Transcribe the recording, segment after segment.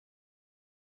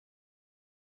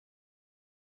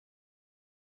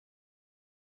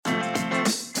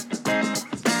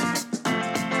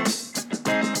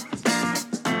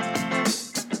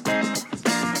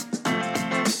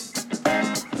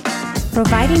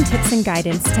providing tips and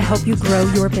guidance to help you grow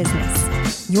your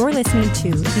business. You're listening to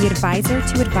the Advisor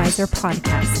to Advisor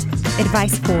podcast,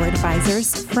 advice for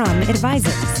advisors from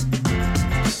advisors.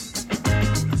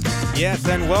 Yes,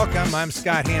 and welcome. I'm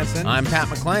Scott Hanson. I'm Pat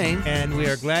McClain. And we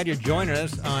are glad you're joining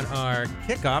us on our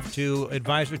kickoff to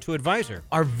Advisor.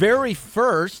 Our very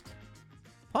first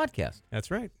podcast. That's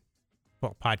right.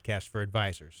 Well, podcast for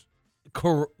advisors.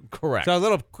 Correct. So a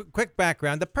little quick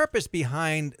background. The purpose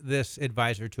behind this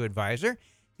Advisor to Advisor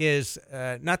is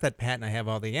not that Pat and I have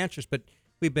all the answers, but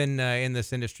we've been in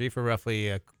this industry for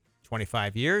roughly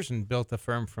 25 years and built the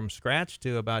firm from scratch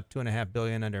to about $2.5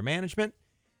 billion under management.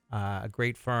 A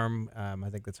great firm, I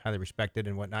think that's highly respected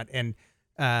and whatnot. And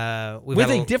with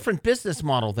a different business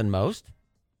model than most.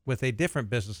 With a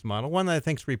different business model, one that I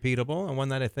think is repeatable and one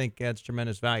that I think adds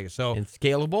tremendous value. And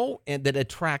scalable, and that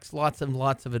attracts lots and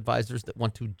lots of advisors that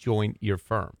want to join your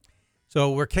firm.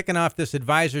 So we're kicking off this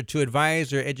Advisor to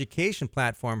Advisor education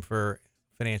platform for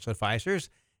financial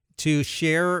advisors to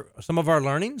share some of our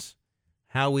learnings,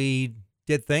 how we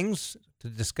did things, to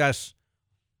discuss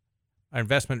our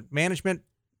investment management,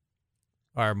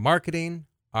 our marketing,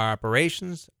 our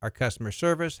operations, our customer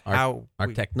service, our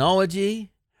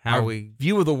technology, our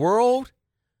view of the world,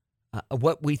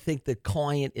 what we think the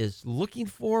client is looking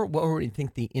for, where we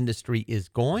think the industry is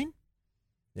going.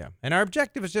 Yeah, and our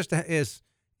objective is just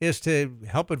to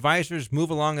help advisors move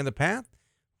along in the path.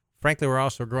 Frankly, we're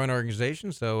also a growing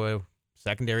organization, so a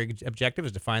secondary objective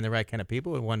is to find the right kind of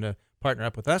people who want to partner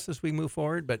up with us as we move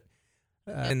forward. But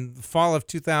in the fall of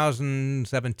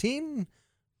 2017,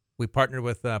 we partnered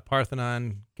with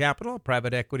Parthenon Capital, a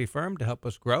private equity firm, to help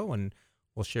us grow, and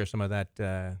we'll share some of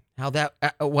that.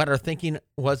 What our thinking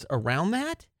was around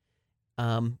that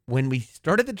when we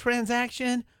started the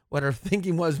transaction, what our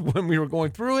thinking was when we were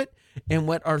going through it, and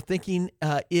what our thinking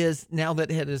is now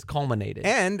that it has culminated.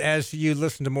 And as you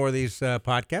listen to more of these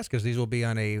podcasts, because these will be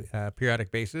on a periodic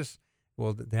basis,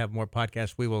 we'll have more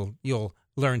podcasts. You'll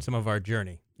learn some of our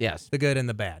journey. Yes. The good and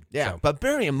the bad. Yeah, but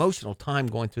very emotional time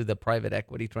going through the private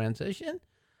equity transition.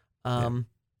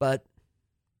 But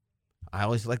I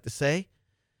always like to say,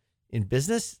 in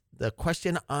business, the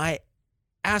question I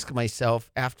ask myself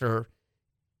after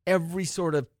every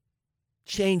sort of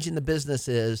change in the business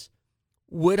is,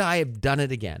 would I have done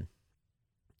it again?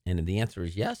 And if the answer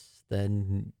is yes,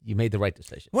 then you made the right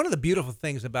decision. One of the beautiful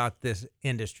things about this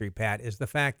industry, Pat, is the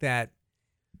fact that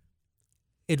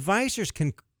advisors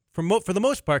can, for the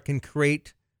most part, can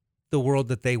create the world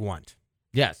that they want.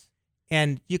 Yes.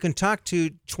 And you can talk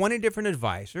to 20 different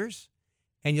advisors,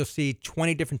 and you'll see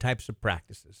 20 different types of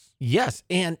practices. Yes,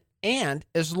 and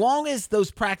as long as those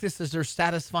practices are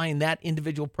satisfying that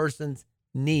individual person's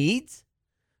needs,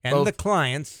 and the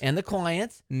clients'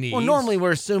 needs. Well, normally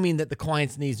we're assuming that the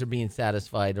client's needs are being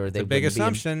satisfied, or it's a big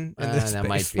assumption. That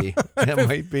might be. That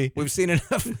might be. We've seen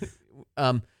enough.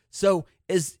 So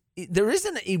there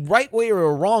isn't a right way or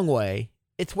a wrong way.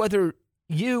 It's whether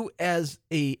you, as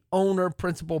a owner,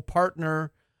 principal,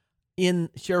 partner,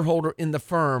 shareholder in the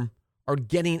firm, are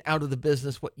getting out of the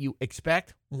business what you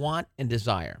expect, want, and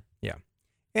desire. Yeah.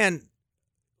 And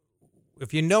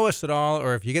if you know us at all,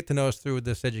 or if you get to know us through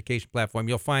this education platform,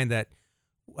 you'll find that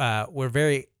we're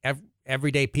very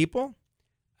everyday people.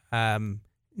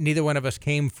 Neither one of us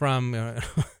came from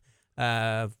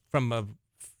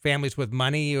families with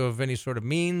money or of any sort of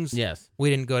means. Yes. We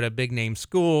didn't go to big name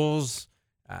schools.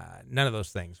 None of those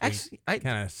things. Actually,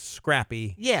 kind of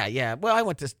scrappy. Yeah. Well, I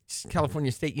went to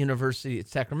California State University at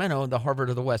Sacramento, the Harvard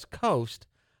of the West Coast.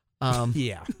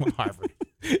 Harvard.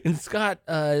 And Scott,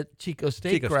 Chico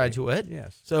State graduate.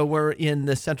 Yes. So we're in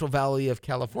the Central Valley of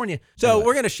California. So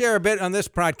we're going to share a bit on this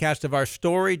podcast of our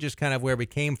story, just kind of where we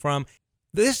came from.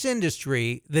 This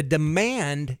industry, the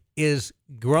demand is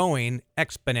growing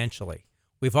exponentially.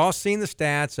 We've all seen the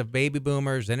stats of baby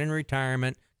boomers and in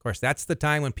retirement. Of course, that's the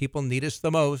time when people need us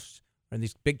the most, or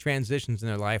these big transitions in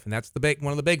their life, and that's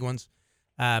one of the big ones.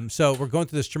 So we're going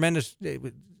through this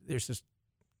there's this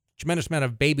tremendous amount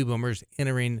of baby boomers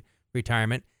entering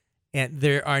retirement, and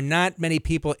there are not many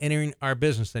people entering our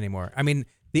business anymore. I mean,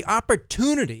 the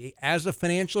opportunity as a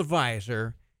financial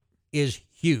advisor is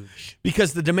huge.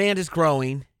 Because the demand is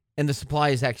growing and the supply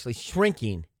is actually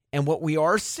shrinking. And what we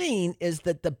are seeing is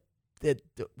that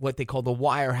what they call the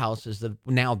wirehouses,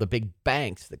 now the big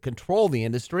banks that control the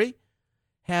industry,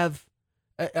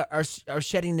 are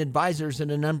shedding advisors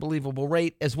at an unbelievable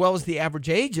rate, as well as the average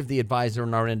age of the advisor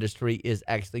in our industry is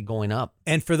actually going up.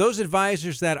 And for those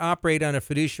advisors that operate on a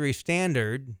fiduciary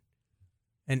standard,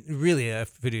 and really a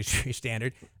fiduciary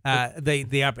standard, I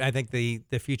think the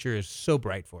future is so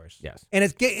bright for us. Yes. And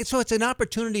it's an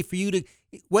opportunity for you to,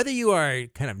 whether you are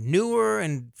kind of newer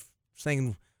and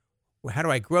saying, how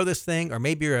do I grow this thing? Or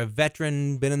maybe you're a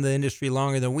veteran, been in the industry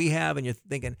longer than we have, and you're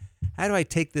thinking, how do I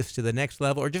take this to the next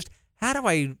level? Or just how do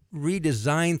I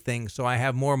redesign things so I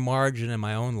have more margin in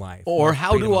my own life? Or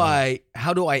how do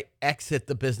I exit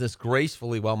the business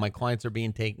gracefully while my clients are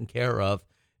being taken care of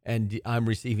and I'm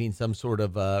receiving some sort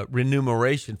of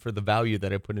remuneration for the value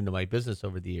that I put into my business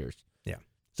over the years? Yeah.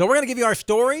 So we're going to give you our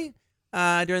story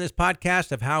during this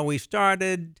podcast of how we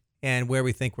started and where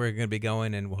we think we're going to be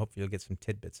going, and we'll hopefully you'll get some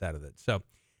tidbits out of it. So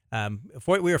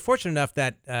we were fortunate enough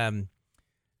that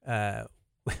I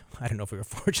don't know if we were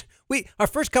fortunate. Our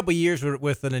first couple of years were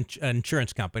with an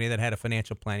insurance company that had a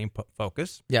financial planning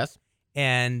focus. Yes.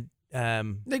 And they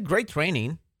had great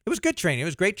training. It was good training. It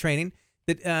was great training.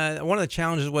 That one of the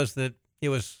challenges was that it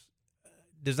was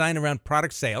designed around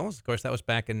product sales. Of course, that was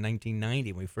back in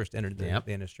 1990 when we first entered the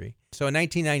industry. So in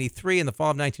 1993, in the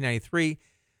fall of 1993,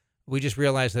 we just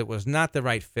realized that it was not the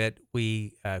right fit.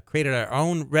 We created our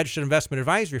own registered investment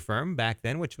advisory firm back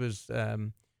then, which was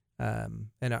an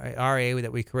RA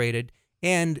that we created.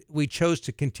 And we chose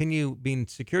to continue being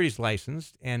securities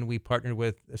licensed, and we partnered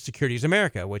with Securities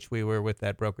America, which we were with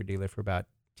that broker-dealer for about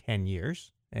 10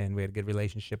 years. And we had a good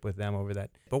relationship with them over that.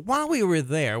 But while we were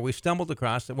there, we stumbled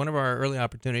across one of our early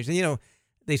opportunities. And,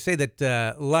 they say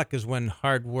that luck is when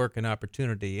hard work and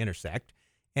opportunity intersect.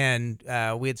 And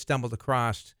we had stumbled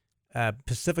across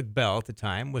Pacific Bell at the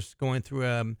time, was going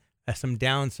through some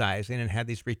downsizing and had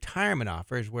these retirement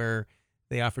offers where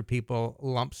they offered people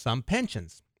lump sum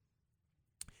pensions.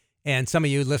 And some of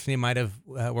you listening might have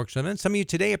worked with them. And some of you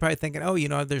today are probably thinking,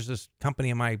 there's this company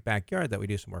in my backyard that we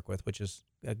do some work with, which is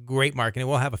a great marketing.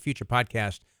 We'll have a future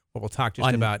podcast where we'll talk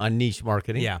just about niche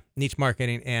marketing. Yeah, niche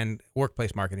marketing and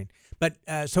workplace marketing. But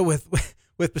so with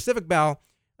Pacific Bell,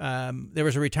 there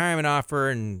was a retirement offer,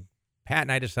 and Pat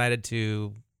and I decided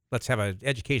let's have an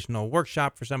educational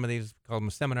workshop for some of these, called them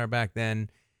a seminar back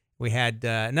then. We had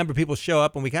a number of people show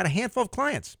up, and we got a handful of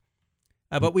clients.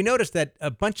 But we noticed that a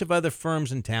bunch of other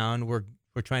firms in town were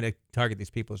trying to target these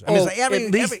people. I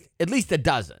mean, at least a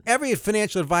dozen. Every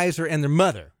financial advisor and their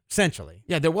mother, essentially.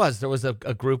 Yeah, there was a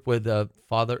group with a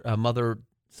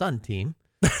mother-son team.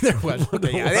 There was,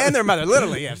 and their mother,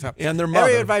 literally, yes. Yeah, and their mother.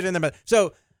 Every advisor and their mother.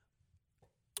 So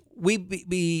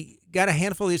we got a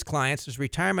handful of these clients. This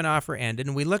retirement offer ended,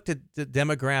 and we looked at the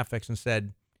demographics and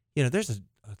said, there's a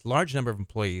large number of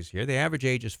employees here. The average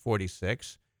age is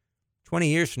 46. 20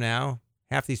 years from now,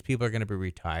 half these people are going to be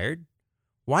retired.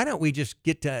 Why don't we just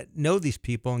get to know these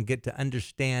people and get to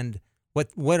understand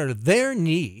what are their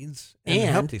needs and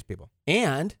help these people?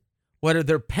 And what are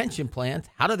their pension plans?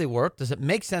 How do they work? Does it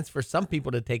make sense for some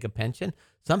people to take a pension,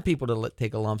 some people to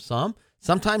take a lump sum?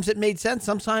 Sometimes it made sense.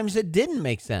 Sometimes it didn't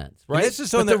make sense, right?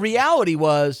 But the reality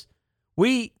was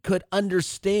we could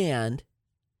understand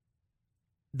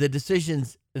the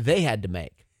decisions they had to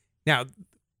make. Now,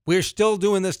 we're still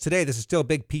doing this today. This is still a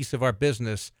big piece of our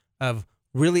business of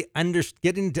really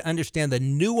getting to understand the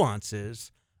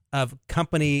nuances of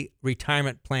company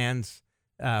retirement plans,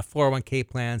 401k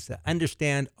plans, to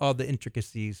understand all the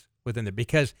intricacies within there.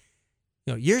 Because,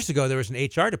 years ago, there was an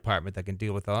HR department that can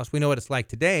deal with all this. We know what it's like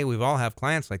today. We've all have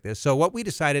clients like this. So what we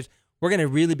decided is we're going to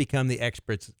really become the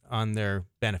experts on their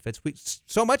benefits.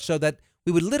 So much so that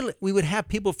we would have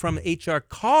people from HR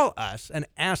call us and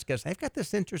ask us, I've got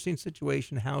this interesting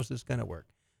situation. How's this going to work?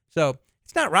 So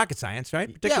it's not rocket science,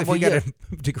 right? Particularly if you got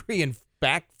a degree in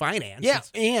finance. Yeah,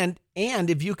 and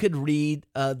if you could read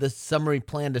the summary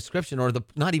plan description, or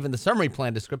not even the summary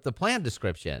plan description, the plan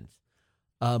descriptions,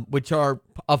 which are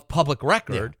of public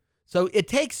record. Yeah. So it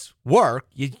takes work.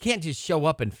 You can't just show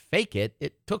up and fake it.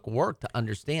 It took work to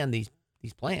understand these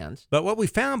plans. But what we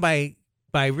found by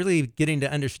really getting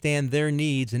to understand their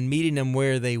needs and meeting them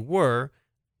where they were,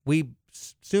 we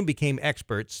soon became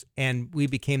experts, and we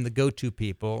became the go-to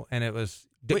people. And it was,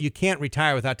 you can't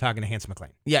retire without talking to Hanson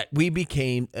McLean. Yeah, we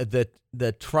became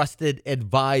the trusted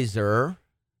advisor,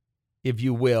 if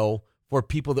you will, for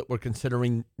people that were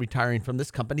considering retiring from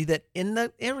this company that in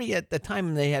the area at the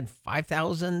time they had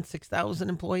 5,000, 6,000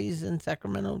 employees in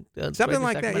Sacramento. Something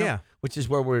like that, yeah. Which is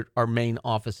where our main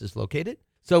office is located.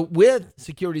 So with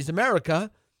Securities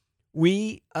America,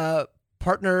 we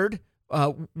partnered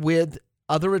with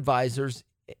other advisors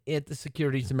at the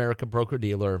Securities America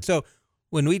broker-dealer. So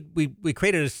when we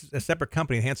created a separate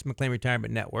company, the Hanson McLean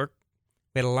Retirement Network,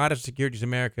 we had a lot of Securities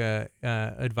America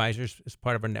advisors as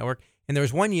part of our network. And there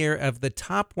was 1 year of the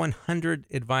top 100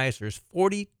 advisors,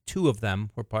 42 of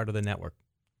them were part of the network.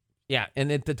 Yeah,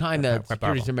 and at the time, the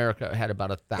Securities America had about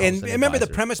 1,000 And remember the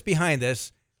premise behind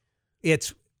this,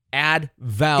 it's add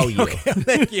value. Okay,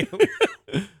 thank you.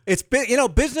 It's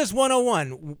business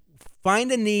 101.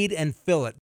 Find a need and fill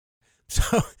it.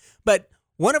 So, but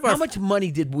one of our How much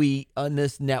money did we on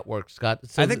this network, Scott?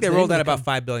 So I think they rolled out about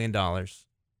 $5 billion.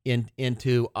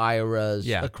 into IRAs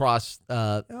across.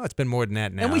 Oh, it's been more than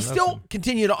that now. And we still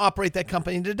continue to operate that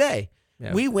company today.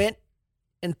 Yeah. We went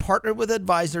and partnered with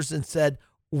advisors and said,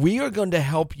 we are going to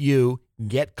help you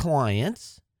get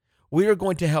clients. We are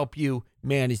going to help you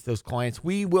manage those clients.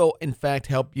 We will, in fact,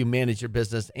 help you manage your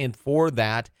business. And for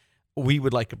that, we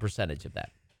would like a percentage of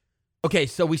that. Okay,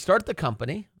 so we start the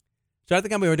company.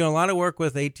 We were doing a lot of work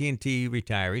with AT&T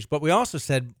retirees, but we also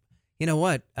said, you know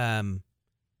what?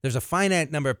 There's a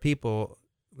finite number of people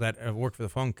that work for the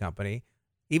phone company.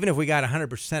 Even if we got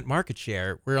 100% market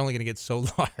share, we're only going to get so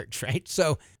large, right?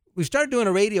 So we started doing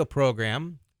a radio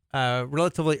program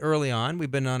relatively early on.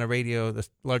 We've been on a radio, the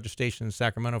largest station in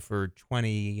Sacramento, for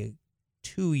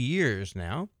 22 years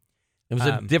now. It was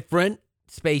a different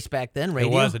space back then,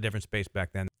 radio. It was a different space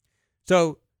back then.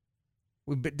 So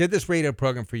we did this radio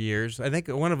program for years. I think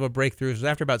one of our breakthroughs was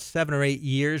after about 7 or 8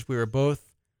 years, we were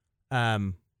both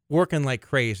working like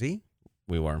crazy.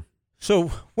 We were.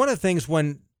 So one of the things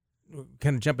when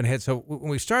kind of jumping ahead. So when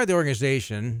we started the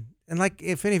organization, and like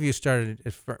if any of you started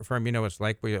a firm, you know what it's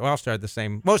like. We all started the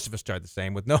same. Most of us started the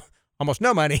same with almost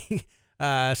no money,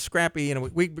 scrappy. You know,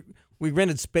 we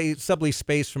rented sublease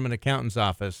space from an accountant's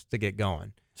office to get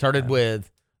going. Started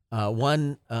with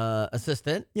one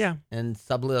assistant, and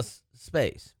sublease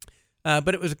space.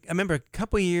 But it was. I remember a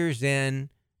couple of years in,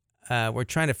 we're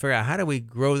trying to figure out how do we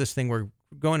grow this thing. We're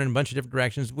going in a bunch of different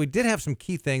directions. We did have some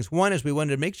key things. One is we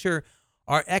wanted to make sure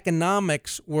our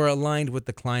economics were aligned with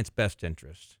the client's best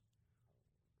interest.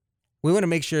 We want to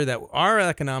make sure that our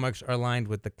economics are aligned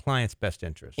with the client's best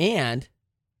interest. And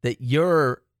that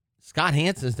your Scott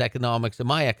Hansen's economics and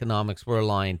my economics were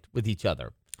aligned with each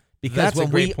other. Because that's when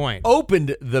a great we point.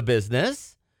 Opened the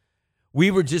business,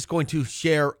 we were just going to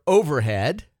share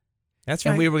overhead. That's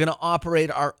right. And we were going to operate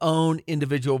our own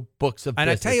individual books of business, and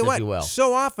I tell you what, if you will.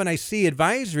 So often I see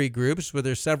advisory groups where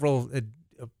there's several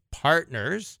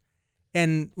partners,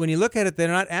 and when you look at it, they're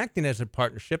not acting as a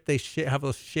partnership. They have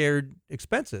those shared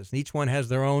expenses, and each one has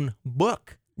their own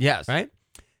book. Yes. Right?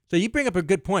 So you bring up a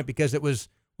good point, because it was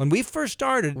when we first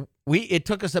started. It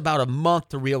took us about a month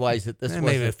to realize that this was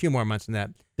maybe a few more months than that.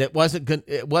 That wasn't good.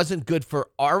 It wasn't good for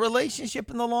our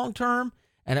relationship in the long term,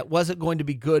 and it wasn't going to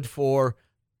be good for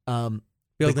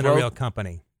building a real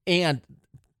company and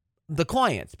the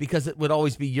clients, because it would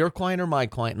always be your client or my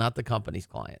client, not the company's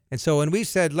client. And so when we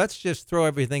said, let's just throw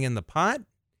everything in the pot,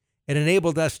 it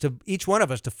enabled us to, each one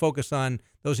of us, to focus on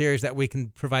those areas that we can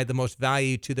provide the most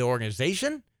value to the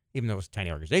organization, even though it was a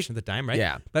tiny organization at the time, right?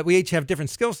 Yeah. But we each have different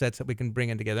skill sets that we can bring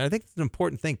in together. And I think it's an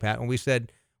important thing, Pat, when we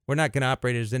said we're not going to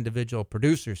operate as individual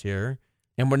producers here.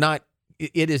 And we're not,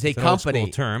 it is a company. An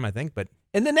old school term, I think. But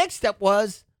and the next step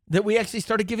was that we actually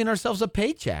started giving ourselves a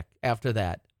paycheck after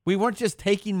that. We weren't just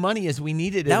taking money as we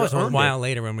needed it. That was a while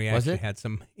later when we actually had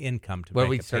some income to where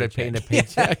we started paying a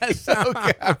paycheck. Yes.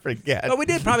 Okay, I forget. But we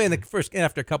did probably in the first,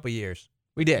 after a couple of years.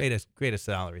 We did. Create a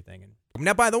salary thing.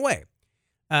 Now, by the way,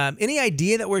 any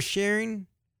idea that we're sharing,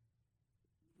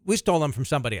 we stole them from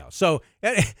somebody else. So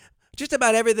just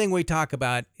about everything we talk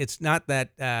about, it's not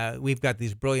that we've got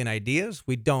these brilliant ideas.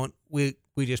 We don't. We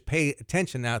just pay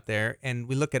attention out there, and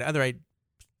we look at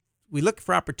we look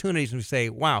for opportunities, and we say,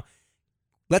 wow,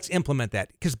 let's implement that.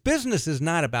 Because business is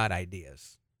not about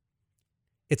ideas.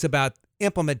 It's about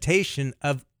implementation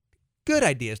of good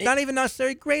ideas, not even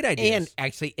necessarily great ideas.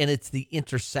 And it's the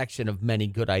intersection of many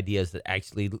good ideas that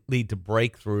actually lead to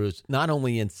breakthroughs, not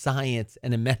only in science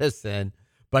and in medicine,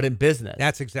 but in business.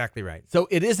 That's exactly right. So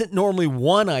it isn't normally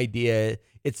one idea.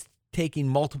 It's taking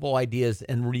multiple ideas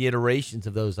and reiterations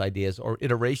of those ideas or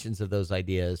iterations of those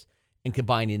ideas and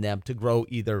combining them to grow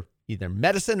either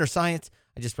medicine or science.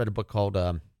 I just read a book called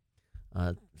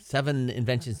 7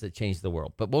 Inventions That Changed the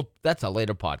World. But that's a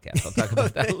later podcast. I'll talk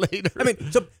about that later. I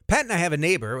mean, so Pat and I have a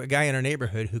guy in our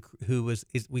neighborhood who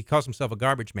we calls himself a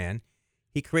garbage man.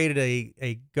 He created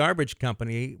a garbage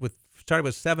company started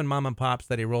with 7 mom and pops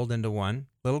that he rolled into one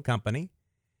little company.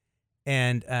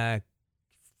 And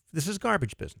this is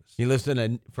garbage business. He lives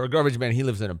for a garbage man, he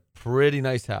lives in a pretty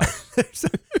nice house.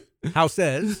 House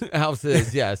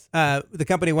is, yes. The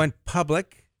company went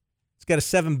public. It's got a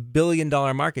 $7 billion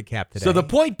market cap today. So the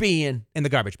point being, in the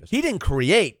garbage business, he didn't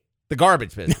create the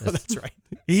garbage business. No, that's right.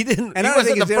 He didn't. And he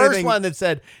wasn't the first one that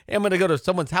said, hey, I'm going to go to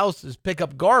someone's house and pick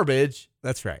up garbage.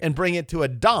 That's right. And bring it to a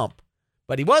dump.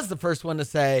 But he was the first one to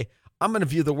say, I'm going to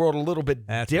view the world a little bit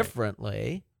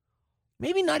differently. Right.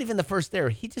 Maybe not even the first there.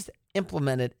 He just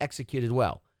executed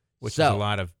well. Which is a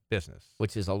lot of business.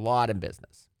 Which is a lot in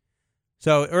business.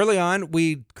 So early on,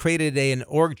 we created an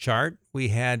org chart. We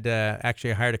had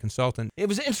actually hired a consultant. It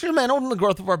was instrumental in the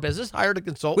growth of our business. Hired a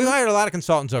consultant. We've hired a lot of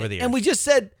consultants over the years. And we just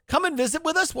said, come and visit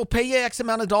with us. We'll pay you X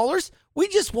amount of dollars. We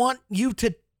just want you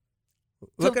to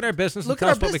look at our business and look tell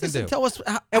at us our what we can business do. and tell us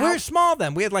how. And we were small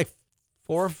then. We had like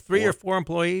three or four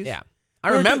employees. Yeah. I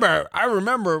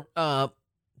remember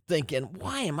thinking,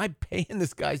 why am I paying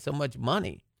this guy so much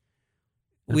money?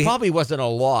 It probably wasn't a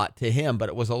lot to him, but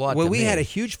it was a lot to me. Well, we had a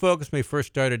huge focus when we first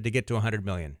started to get to $100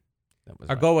 million.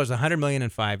 Our goal was $100 million in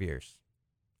 5 years.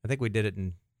 I think we did it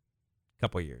in a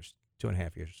couple of years,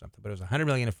 2.5 years or something. But it was $100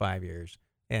 million in 5 years,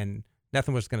 and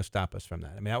nothing was going to stop us from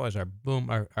that. I mean, that was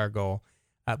our goal.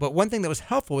 But one thing that was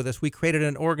helpful with this, we created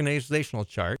an organizational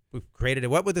chart. We created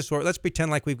let's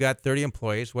pretend like we've got 30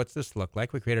 employees. What's this look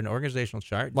like? We created an organizational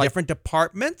chart. Like, different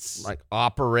departments. Like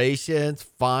operations,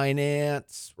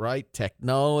 finance, right?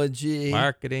 Technology.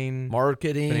 Marketing.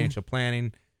 Financial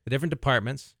planning. The different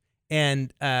departments.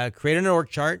 And created an org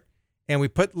chart. And we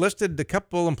listed the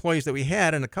couple employees that we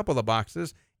had in a couple of the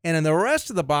boxes. And in the rest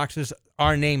of the boxes,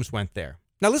 our names went there.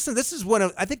 Now, listen,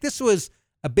 I think this was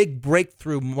a big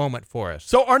breakthrough moment for us.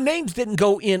 So our names didn't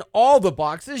go in all the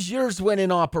boxes. Yours went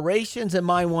in operations and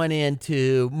mine went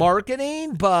into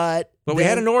marketing, but we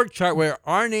had an org chart where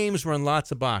our names were in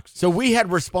lots of boxes. So we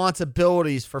had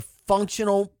responsibilities for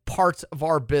functional parts of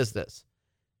our business.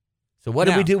 So what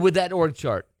did we do with that org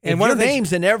chart? And one of the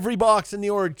names in every box in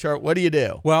the org chart, what do you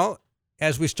do? Well,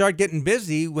 as we start getting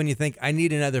busy, when you think, I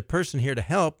need another person here to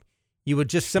help, you would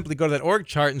just simply go to that org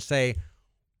chart and say,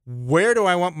 where do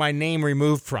I want my name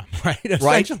removed from? Right?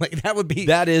 Essentially, that would be.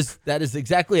 That is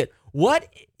exactly it. What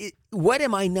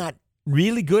am I not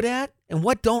really good at, and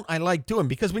what don't I like doing?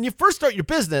 Because when you first start your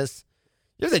business,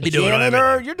 you're the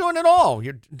janitor. You're doing it all.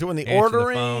 You're doing the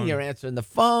ordering. You're answering the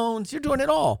phones. You're doing it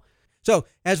all. So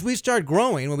as we start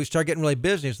growing, when we start getting really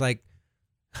busy, it's like,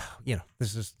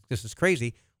 this is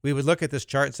crazy. We would look at this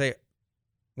chart and say,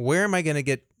 where am I going to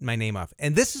get my name off?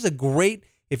 And this is a great.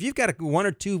 If you've got one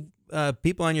or two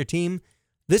people on your team,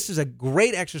 this is a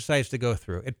great exercise to go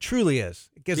through. It truly is,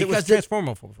 because it was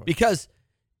transformative. Because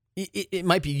it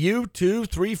might be you, 2,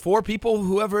 3, 4 people,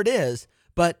 whoever it is,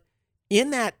 but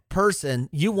in that person,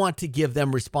 you want to give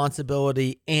them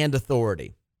responsibility and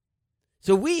authority.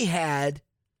 So we had,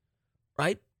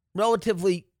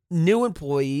 relatively new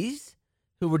employees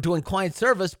who were doing client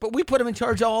service, but we put them in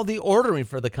charge of all the ordering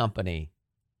for the company.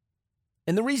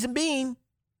 And the reason being,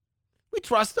 we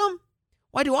trust them.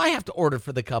 Why do I have to order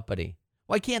for the company?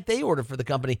 Why can't they order for the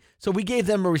company? So we gave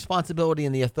them a responsibility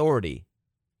and the authority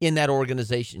in that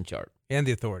organization chart. And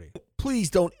the authority. Please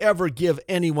don't ever give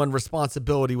anyone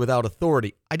responsibility without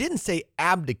authority. I didn't say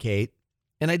abdicate,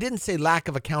 and I didn't say lack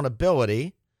of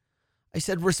accountability. I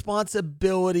said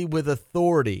responsibility with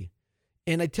authority.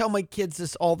 And I tell my kids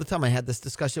this all the time. I had this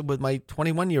discussion with my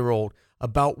 21-year-old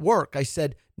about work. I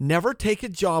said, never take a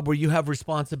job where you have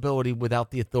responsibility without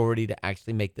the authority to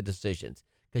actually make the decisions,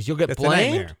 because you'll get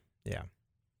blamed. Yeah.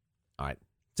 All right.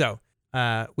 So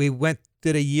we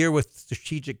did a year with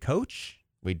Strategic Coach.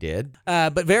 We did.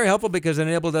 But very helpful, because it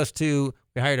enabled us we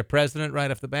hired a president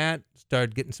right off the bat,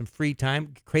 started getting some free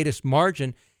time, create this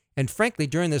margin. And frankly,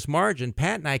 during this margin,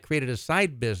 Pat and I created a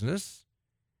side business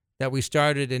that we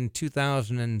started in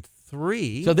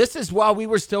 2003. So this is while we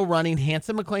were still running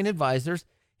Hanson McLean Advisors,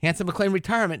 Hanson McLean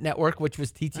Retirement Network, which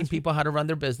was teaching people how to run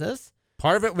their business.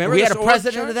 Part of it, remember, we had a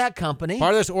president of that company.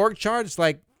 Part of this org chart, it's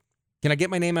like, can I get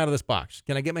my name out of this box?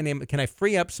 Can I get my name? Can I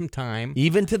free up some time?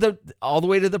 Even all the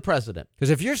way to the president. Because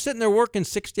if you're sitting there working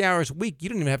 60 hours a week, you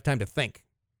don't even have time to think.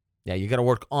 Yeah, you got to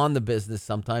work on the business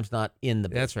sometimes, not in the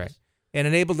business. That's right. And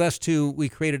enabled us we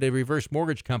created a reverse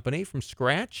mortgage company from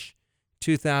scratch,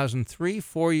 2003.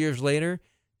 4 years later,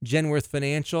 Genworth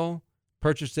Financial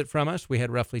purchased it from us. We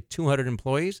had roughly 200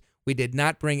 employees. We did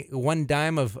not bring one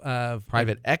dime of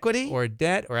private equity or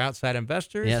debt or outside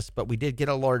investors. Yes, but we did get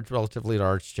a relatively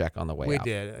large check on the way out. We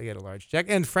did get a large check.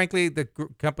 And frankly, the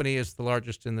company is the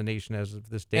largest in the nation as of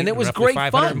this date. And it was roughly great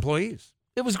 500 fun. employees.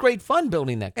 It was great fun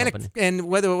building that company. And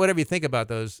whatever you think about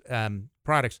those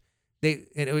products, they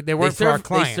weren't for our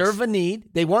clients. They serve a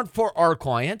need. They weren't for our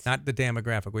clients. Not the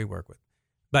demographic we work with.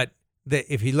 But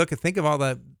if you look at all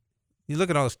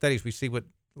the studies, we see what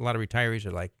a lot of retirees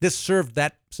are like. This served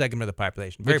that segment of the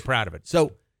population. Very proud of it.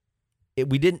 So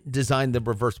we didn't design the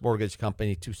reverse mortgage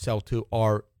company to sell to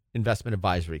our investment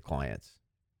advisory clients.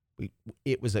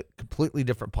 It was a completely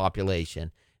different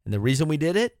population. And the reason we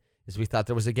did it is we thought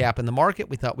there was a gap in the market.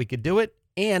 We thought we could do it.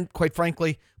 And quite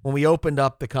frankly, when we opened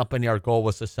up the company, our goal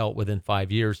was to sell it within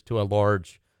 5 years to a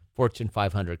large Fortune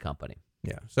 500 company.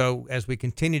 Yeah. So as we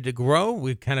continue to grow,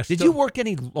 we kind of Did you work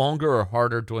any longer or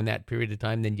harder during that period of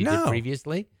time than you did No.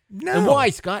 previously? No. And why,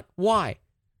 Scott? Why?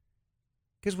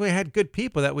 Because we had good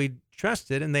people that we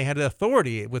trusted, and they had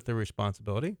authority with the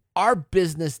responsibility. Our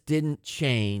business didn't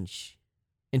change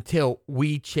until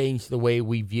we changed the way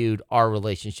we viewed our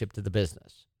relationship to the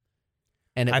business.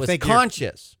 And it I was think you're-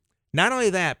 conscious. Not only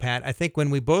that, Pat, I think when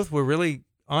we both were really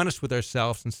honest with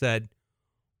ourselves and said,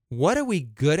 what are we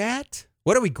good at?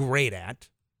 What are we great at?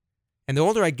 And the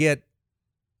older I get,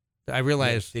 I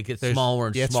realize It gets there's- smaller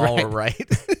and That's smaller, right?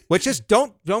 Which is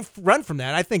don't run from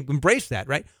that. I think embrace that,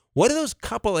 right? What are those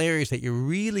couple areas that you're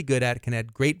really good at, can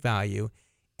add great value,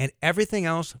 and everything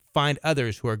else, find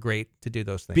others who are great to do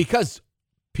those things. Because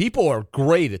people are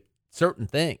great at certain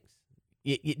things.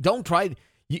 You don't try.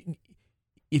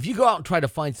 If you go out and try to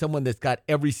find someone that's got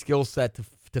every skill set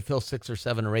to fill 6 or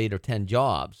 7 or 8 or 10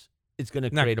 jobs, it's going to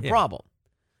create a problem.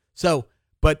 So,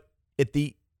 but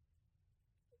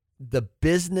the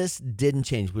business didn't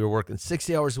change. We were working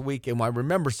 60 hours a week, and I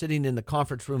remember sitting in the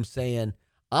conference room saying,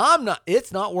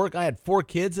 it's not work. I had 4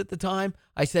 kids at the time.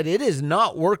 I said, it is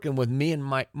not working with me and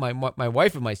my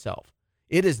wife and myself.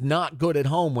 It is not good at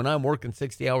home when I'm working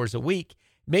 60 hours a week,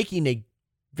 making a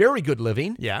very good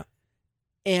living. Yeah.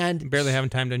 And Barely having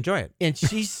time to enjoy it. And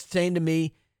she's saying to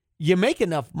me, you make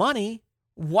enough money.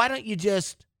 Why don't you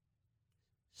just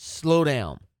slow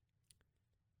down?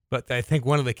 But I think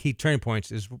one of the key turning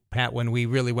points is, Pat, when we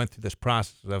really went through this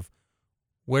process of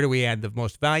where do we add the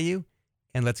most value,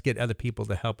 and let's get other people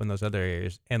to help in those other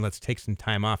areas, and let's take some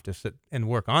time off to sit and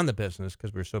work on the business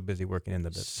because we're so busy working in the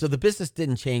business. So the business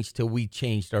didn't change till we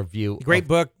changed our view. Great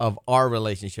book of our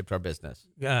relationship to our business.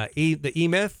 The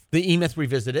E-Myth. The E-Myth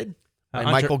Revisited by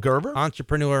Michael Gerber.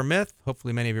 Entrepreneur Myth.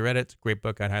 Hopefully many of you read it. It's a great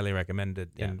book. I'd highly recommend it,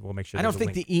 and we'll make sure I don't there's a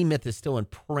think link. the E-Myth is still in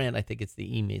print. I think it's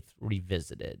the E-Myth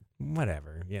Revisited.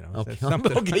 Whatever, Okay,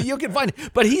 something. okay, you can find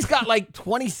it. But he's got like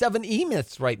 27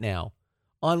 E-Myths right now.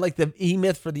 On like the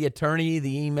E-Myth for the attorney,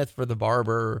 the E-Myth for the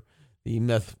barber, the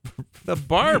E-Myth The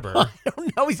barber. I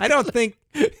don't know. I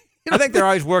think they're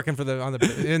always working for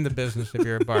in the business if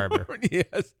you're a barber.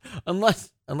 Yes,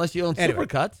 unless you own Anyway.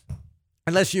 Supercuts.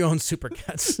 Unless you own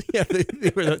Supercuts. Yeah,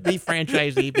 they were the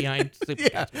franchisee behind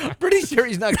Supercuts. Yeah, pretty sure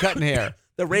he's not cutting hair.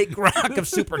 The Ray Kroc of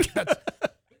Supercuts.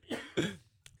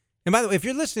 And by the way, if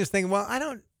you're listening to this thinking, well,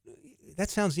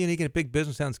 that sounds unique and a big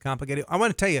business sounds complicated. I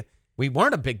want to tell you, We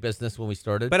weren't a big business when we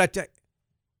started. but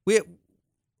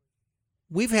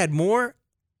we've had more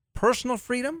personal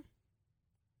freedom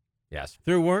yes,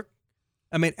 through work.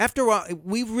 I mean, after a while,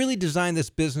 we really designed this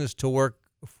business to work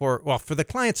for the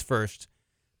clients first,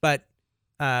 but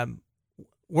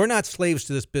we're not slaves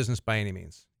to this business by any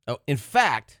means. Oh, in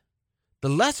fact, the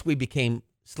less we became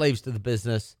slaves to the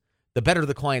business, the better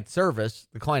the client service,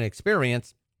 the client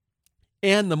experience,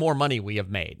 and the more money we have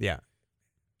made. Yeah.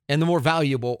 And the more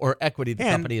valuable or equity the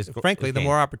And company is. frankly, is the gained.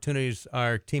 more opportunities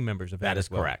our team members have had. That is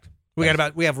as well. correct.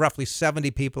 We have roughly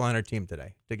 70 people on our team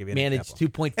today, to give you an Managed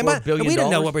example. $2.4 billion. We didn't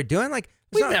know what we're doing. Like,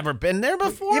 it's We've not- never been there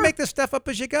before. You make this stuff up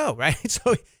as you go, right?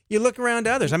 So you look around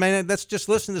to others. I mean, that's just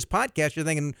listening to this podcast. You're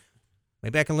thinking,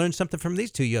 maybe I can learn something from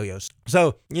these two yo-yos.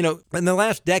 So, in the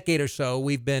last decade or so,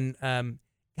 we've been,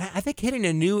 I think, hitting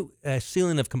a new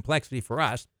ceiling of complexity for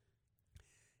us.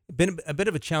 Been a bit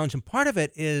of a challenge, and part of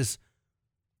it is,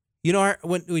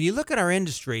 when you look at our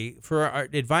industry, for our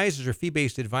advisors or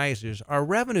fee-based advisors, our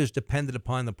revenue is dependent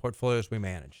upon the portfolios we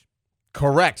manage.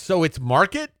 Correct. So it's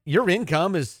market. Your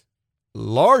income is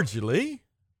largely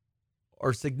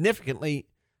or significantly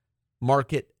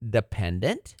market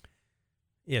dependent.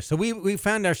 Yeah, so we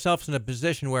found ourselves in a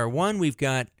position where, one, we've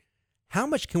got how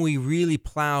much can we really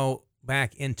plow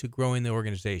back into growing the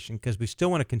organization, because we still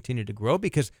want to continue to grow,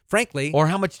 because frankly, Or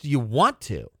how much do you want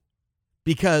to?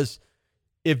 Because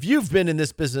if you've been in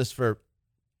this business for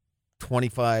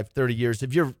 25, 30 years,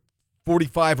 if you're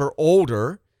 45 or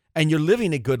older and you're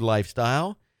living a good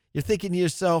lifestyle, you're thinking to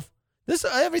yourself,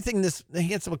 everything this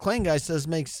Hanson McLean guy says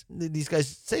these guys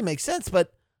say makes sense,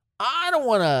 but I don't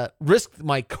want to risk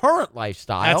my current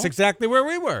lifestyle. that's exactly where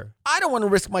we were. I don't want to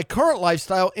risk my current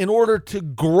lifestyle in order to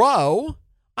grow.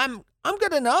 I'm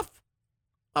good enough.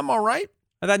 I'm all right.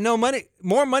 I thought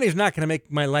more money is not going to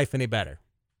make my life any better.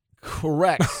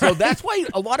 Correct. So that's why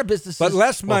a lot of businesses. But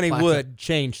less money Well, would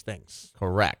change things.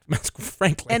 Correct.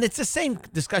 Frankly. And it's the same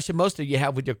discussion most of you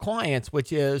have with your clients,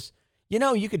 which is,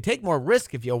 you could take more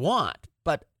risk if you want,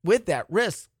 but with that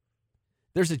risk,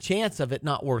 there's a chance of it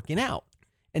not working out.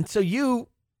 And so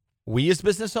we as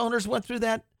business owners went through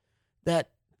that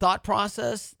thought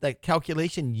process, that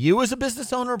calculation. You as a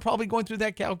business owner are probably going through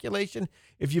that calculation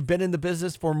if you've been in the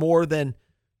business for more than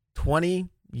 20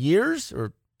 years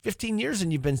or 15 years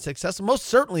and you've been successful, most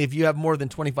certainly if you have more than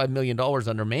 $25 million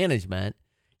under management,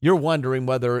 you're wondering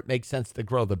whether it makes sense to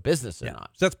grow the business or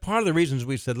not. So that's part of the reasons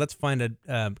we said, let's find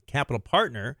a capital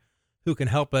partner who can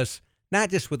help us, not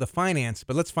just with the finance,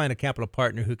 but let's find a capital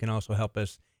partner who can also help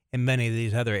us in many of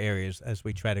these other areas as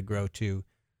we try to grow to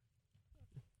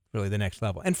really the next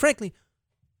level. And frankly,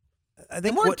 I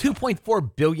think more than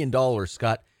 $2.4 billion,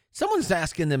 Scott. Someone's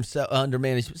asking themselves under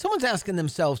management. Someone's asking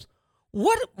themselves,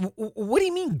 what do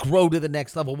you mean grow to the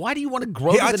next level? Why do you want to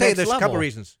grow to the next level? I'll tell you, there's a couple of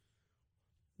reasons.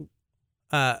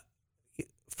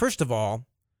 First of all,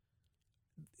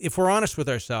 if we're honest with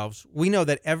ourselves, we know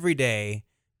that every day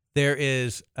there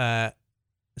is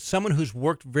someone who's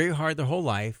worked very hard their whole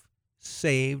life,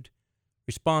 saved,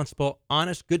 responsible,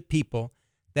 honest, good people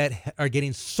that are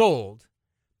getting sold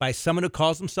by someone who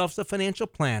calls themselves a financial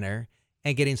planner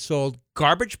and getting sold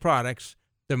garbage products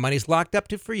their money's locked up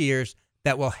to for years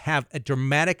that will have a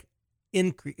dramatic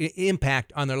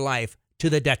impact on their life to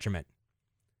the detriment.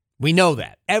 We know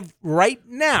that. Right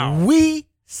now. We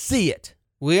see it.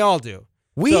 We all do.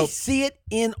 We see it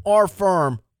in our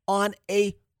firm on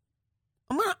a,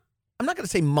 I'm not going to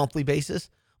say monthly basis.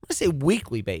 I'm going to say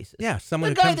weekly basis. Yeah,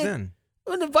 someone who comes in.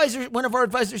 One of our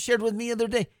advisors shared with me the other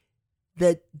day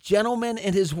that gentleman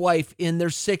and his wife in their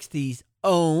 60s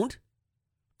owned,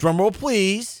 drumroll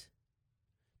please,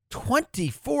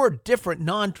 24 different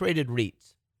non-traded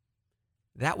REITs.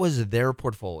 That was their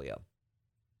portfolio.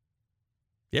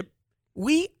 Yep.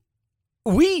 We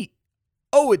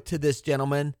owe it to this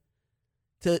gentleman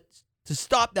to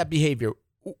stop that behavior.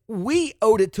 We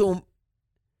owed it to him.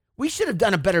 We should have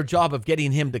done a better job of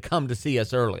getting him to come to see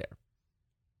us earlier.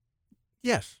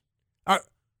 Yes.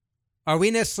 Are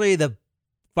we necessarily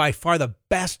by far the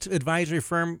best advisory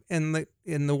firm in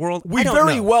the world? We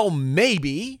very well may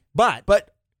be, but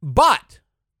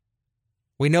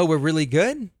we know we're really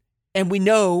good, and we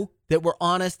know that we're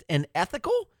honest and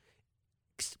ethical.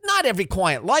 Not every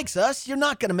client likes us. You're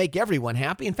not going to make everyone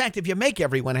happy. In fact, if you make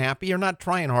everyone happy, you're not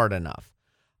trying hard enough.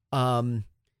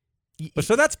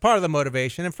 So that's part of the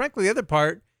motivation, and frankly, the other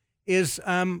part is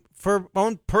for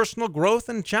own personal growth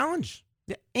and challenge,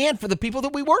 and for the people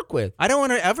that we work with. I don't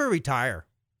want to ever retire.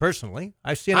 Personally,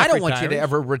 I've seen. I don't want you to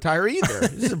ever retire either.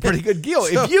 This is a pretty good deal.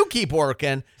 So, if you keep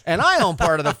working and I own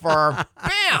part of the firm,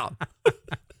 bam.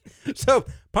 So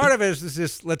part of it is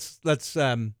just let's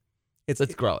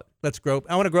grow it. Let's grow.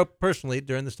 I want to grow personally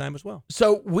during this time as well.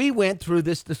 So we went through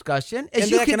this discussion. And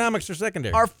the economics are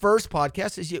secondary. Our first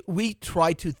podcast is we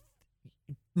try to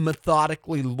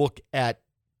methodically look at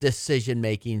decision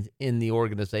making in the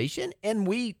organization, and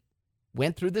we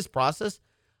went through this process.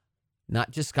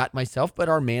 Not just Scott and myself, but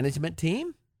our management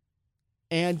team,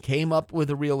 and came up with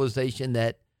a realization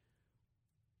that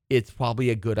it's probably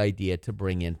a good idea to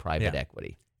bring in private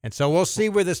equity. And so we'll see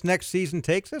where this next season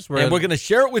takes us. We're going to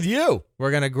share it with you.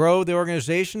 We're going to grow the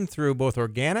organization through both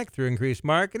organic, through increased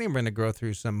marketing. We're going to grow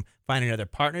through finding other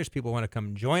partners. People want to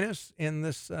come join us in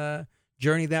this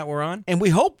journey that we're on. And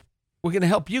we hope we're going to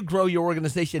help you grow your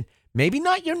organization. Maybe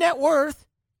not your net worth,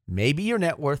 maybe your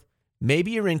net worth,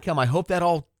 maybe your income. I hope that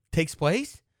all takes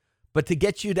place, but to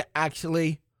get you to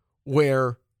actually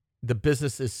where the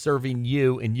business is serving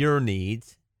you and your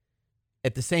needs,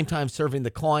 at the same time serving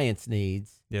the client's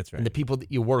needs. That's right. And the people that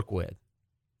you work with.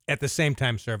 At the same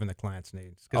time serving the client's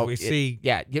needs. Because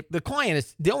the client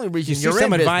is the only reason you're in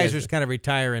some advisors kind of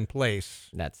retire in place.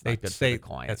 That's not good for the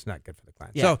client. That's not good for the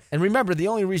client. Yeah. And remember, the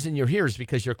only reason you're here is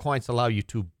because your clients allow you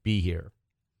to be here.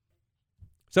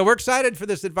 So we're excited for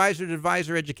this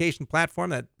advisor-to-advisor education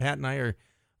platform that Pat and I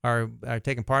are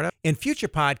taking part of. In future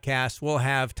podcasts, we'll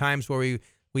have times where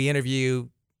we interview,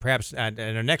 perhaps in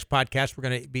our next podcast, we're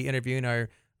going to be interviewing our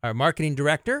marketing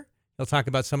director. He'll talk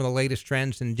about some of the latest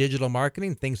trends in digital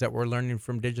marketing, things that we're learning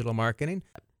from digital marketing.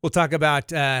 We'll talk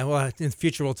about, in the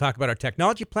future, we'll talk about our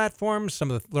technology platforms, some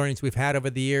of the learnings we've had over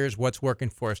the years, what's working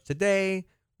for us today.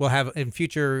 We'll have, in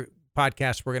future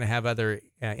podcasts, we're going to have other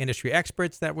industry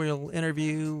experts that we'll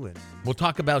interview. And we'll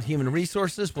talk about human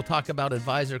resources. We'll talk about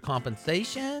advisor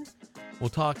compensation. We'll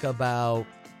talk about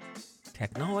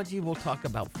technology. We'll talk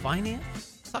about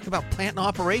finance. We'll talk about plant and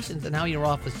operations and how your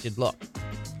office should look.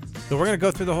 So we're going to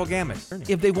go through the whole gamut.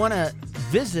 If they want to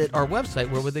visit our website,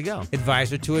 where would they go?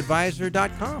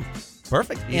 Advisor2advisor.com.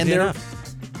 Perfect. Easy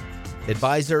enough.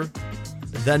 Advisor,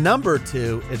 the number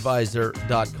 2,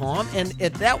 advisor.com. And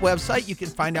at that website, you can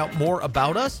find out more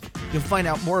about us. You'll find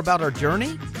out more about our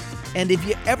journey. And if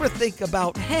you ever think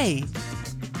about, hey,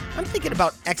 I'm thinking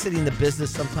about exiting the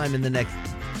business sometime in the next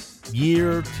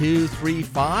year, 2, 3,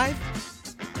 5,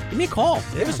 give me a call.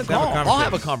 Give us a call. I'll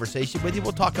have a conversation with you.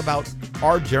 We'll talk about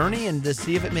our journey and to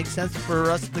see if it makes sense for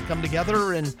us to come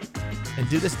together and and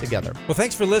do this together. Well,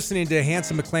 thanks for listening to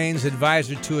Hanson McLean's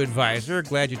Advisor to Advisor.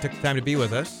 Glad you took the time to be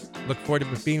with us. Look forward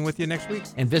to being with you next week.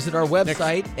 And visit our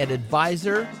website at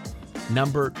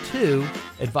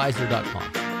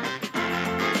advisor2advisor.com.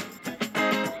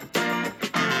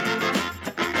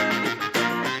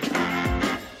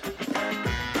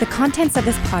 The contents of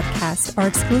this podcast are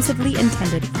exclusively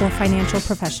intended for financial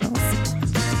professionals.